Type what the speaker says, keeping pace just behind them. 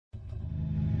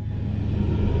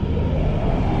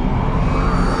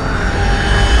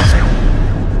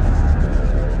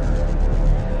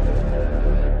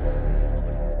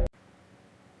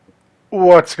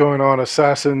What's going on,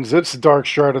 Assassins? It's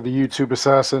Darkstrider, the YouTube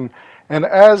Assassin, and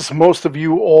as most of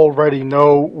you already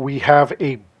know, we have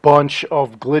a bunch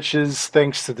of glitches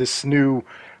thanks to this new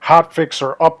hotfix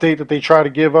or update that they try to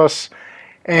give us,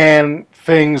 and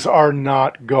things are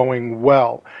not going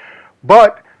well.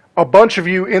 But a bunch of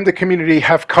you in the community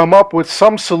have come up with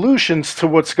some solutions to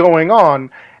what's going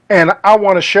on, and I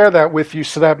want to share that with you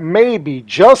so that maybe,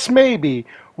 just maybe,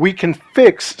 we can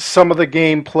fix some of the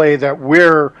gameplay that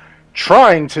we're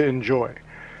trying to enjoy.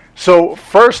 So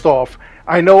first off,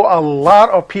 I know a lot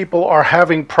of people are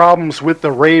having problems with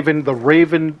the Raven. The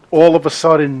Raven all of a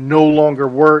sudden no longer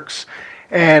works,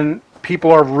 and people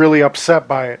are really upset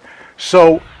by it.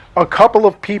 So a couple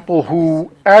of people who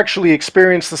actually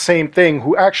experienced the same thing,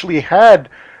 who actually had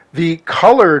the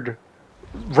colored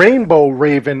rainbow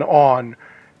Raven on,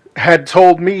 had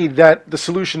told me that the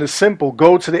solution is simple.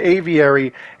 Go to the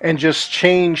aviary and just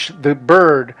change the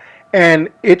bird, and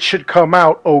it should come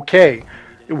out okay.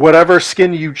 Whatever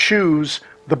skin you choose,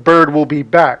 the bird will be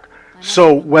back.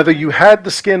 So whether you had the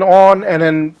skin on and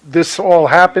then this all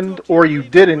happened, or you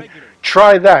didn't,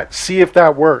 try that. See if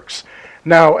that works.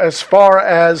 Now, as far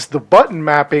as the button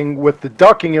mapping with the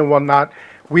ducking and whatnot,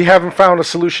 we haven't found a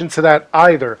solution to that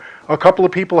either. A couple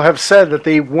of people have said that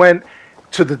they went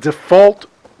to the default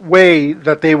way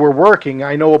that they were working.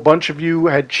 I know a bunch of you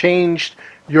had changed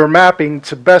your mapping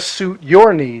to best suit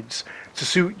your needs, to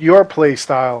suit your play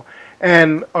style,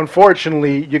 and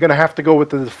unfortunately you're going to have to go with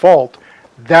the default.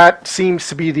 That seems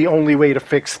to be the only way to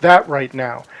fix that right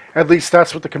now. At least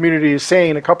that's what the community is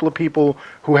saying. A couple of people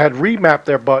who had remapped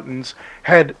their buttons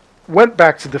had went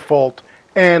back to default,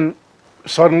 and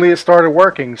suddenly it started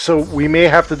working. So we may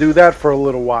have to do that for a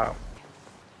little while.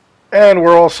 And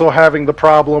we're also having the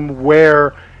problem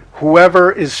where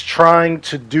whoever is trying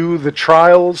to do the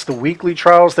trials, the weekly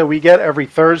trials that we get every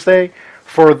Thursday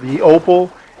for the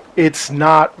Opal, it's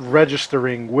not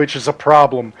registering, which is a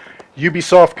problem.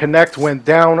 Ubisoft Connect went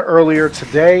down earlier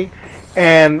today,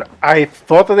 and I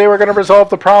thought that they were going to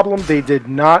resolve the problem. They did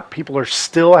not. People are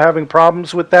still having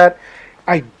problems with that.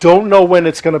 I don't know when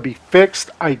it's going to be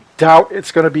fixed. I doubt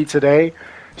it's going to be today.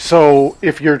 So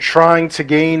if you're trying to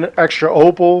gain extra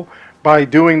Opal by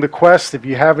doing the quest, if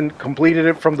you haven't completed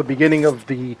it from the beginning of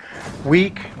the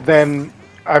week, then,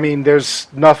 I mean, there's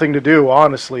nothing to do,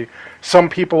 honestly. Some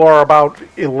people are about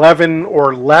 11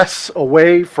 or less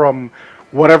away from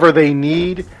whatever they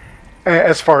need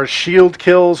as far as shield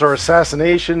kills or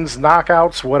assassinations,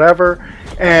 knockouts, whatever.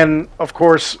 And, of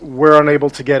course, we're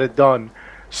unable to get it done.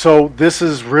 So this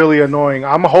is really annoying.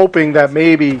 I'm hoping that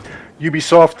maybe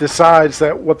Ubisoft decides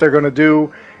that what they're going to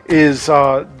do is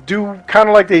do kind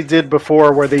of like they did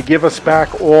before, where they give us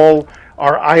back all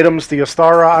our items, the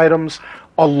Astara items,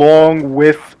 along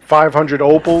with 500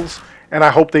 opals. And I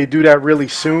hope they do that really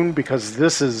soon, because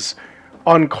this is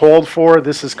uncalled for.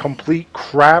 This is complete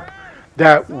crap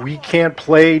that we can't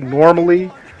play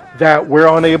normally, that we're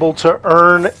unable to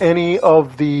earn any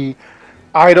of the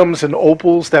items and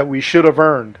opals that we should have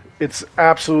earned. It's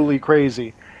absolutely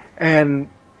crazy. And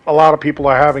a lot of people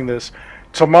are having this.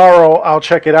 Tomorrow I'll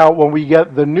check it out when we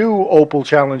get the new Opal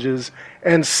challenges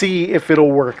and see if it'll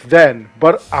work then.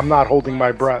 But I'm not holding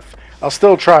my breath. I'll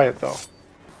still try it though.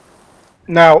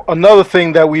 Now, another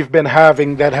thing that we've been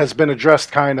having that has been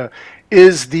addressed kinda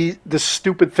is the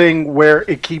stupid thing where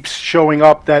it keeps showing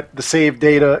up that the save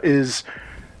data is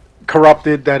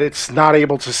corrupted, that it's not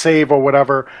able to save or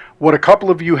whatever. What a couple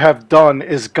of you have done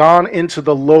is gone into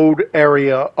the load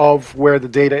area of where the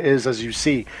data is, as you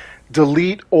see.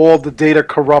 Delete all the data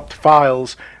corrupt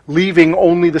files, leaving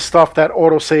only the stuff that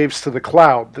autosaves to the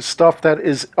cloud. The stuff that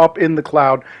is up in the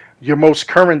cloud, your most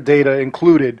current data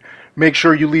included. Make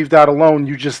sure you leave that alone.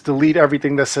 You just delete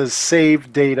everything that says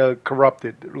save data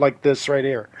corrupted, like this right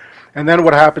here. And then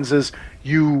what happens is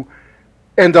you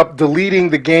end up deleting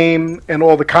the game and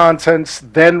all the contents,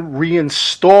 then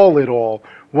reinstall it all.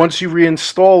 Once you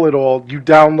reinstall it all, you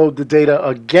download the data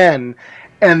again,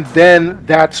 and then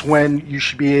that's when you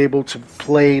should be able to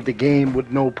play the game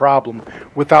with no problem,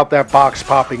 without that box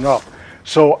popping up.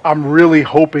 So I'm really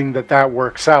hoping that that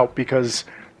works out, because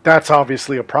that's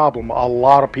obviously a problem. A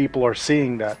lot of people are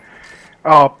seeing that.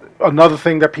 Another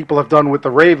thing that people have done with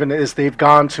the Raven is they've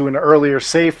gone to an earlier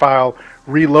save file,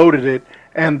 reloaded it,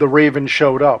 and the Raven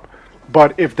showed up.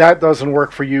 But if that doesn't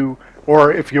work for you,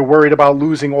 or if you're worried about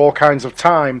losing all kinds of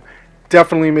time,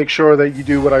 definitely make sure that you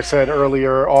do what I said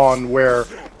earlier on, where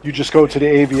you just go to the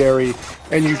aviary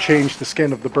and you change the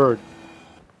skin of the bird.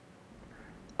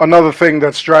 Another thing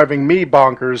that's driving me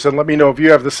bonkers, and let me know if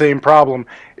you have the same problem,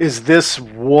 is this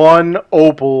one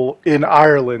opal in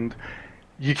Ireland.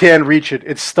 You can't reach it.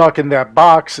 It's stuck in that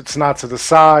box. It's not to the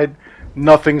side.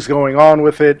 Nothing's going on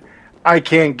with it. I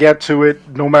can't get to it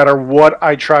no matter what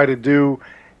I try to do,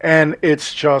 and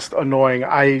it's just annoying.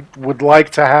 I would like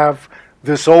to have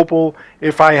this opal.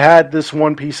 If I had this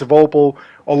one piece of opal,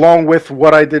 along with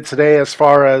what I did today as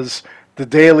far as the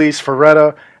dailies for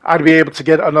Retta, I'd be able to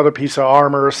get another piece of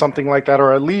armor or something like that,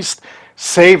 or at least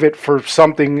save it for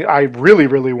something I really,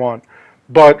 really want.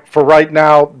 But for right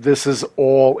now, this is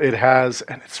all it has,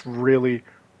 and it's really,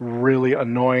 really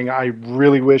annoying. I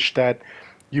really wish that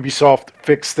Ubisoft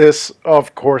fixed this.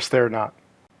 Of course they're not.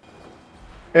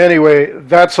 Anyway,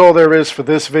 that's all there is for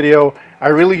this video. I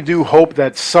really do hope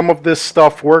that some of this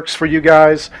stuff works for you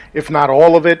guys, if not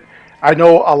all of it. I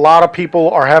know a lot of people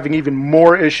are having even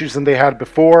more issues than they had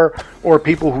before, or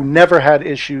people who never had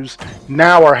issues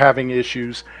now are having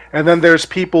issues. And then there's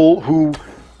people who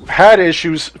had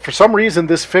issues. For some reason,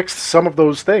 this fixed some of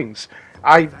those things.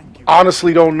 I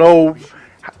honestly don't know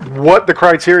what the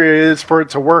criteria is for it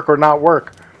to work or not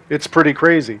work. It's pretty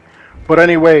crazy. But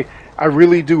anyway, I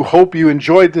really do hope you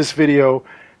enjoyed this video.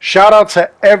 Shout out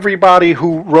to everybody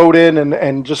who wrote in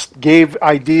and just gave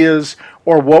ideas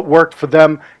or what worked for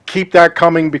them. Keep that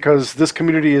coming, because this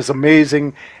community is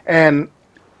amazing and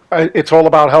it's all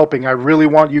about helping. I really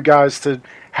want you guys to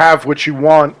have what you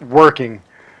want working.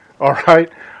 All right?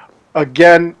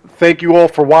 Again, thank you all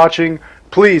for watching.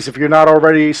 Please, if you're not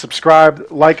already subscribed,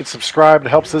 like and subscribe. It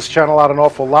helps this channel out an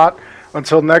awful lot.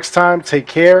 Until next time, take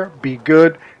care, be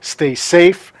good, stay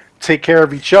safe, take care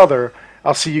of each other.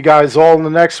 I'll see you guys all in the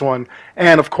next one.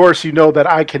 And of course, you know that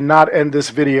I cannot end this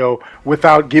video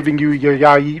without giving you your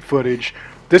Yaeet footage.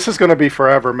 This is going to be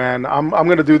forever, man. I'm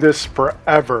going to do this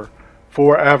forever.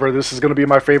 Forever. This is going to be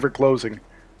my favorite closing.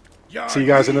 See you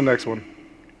guys in the next one.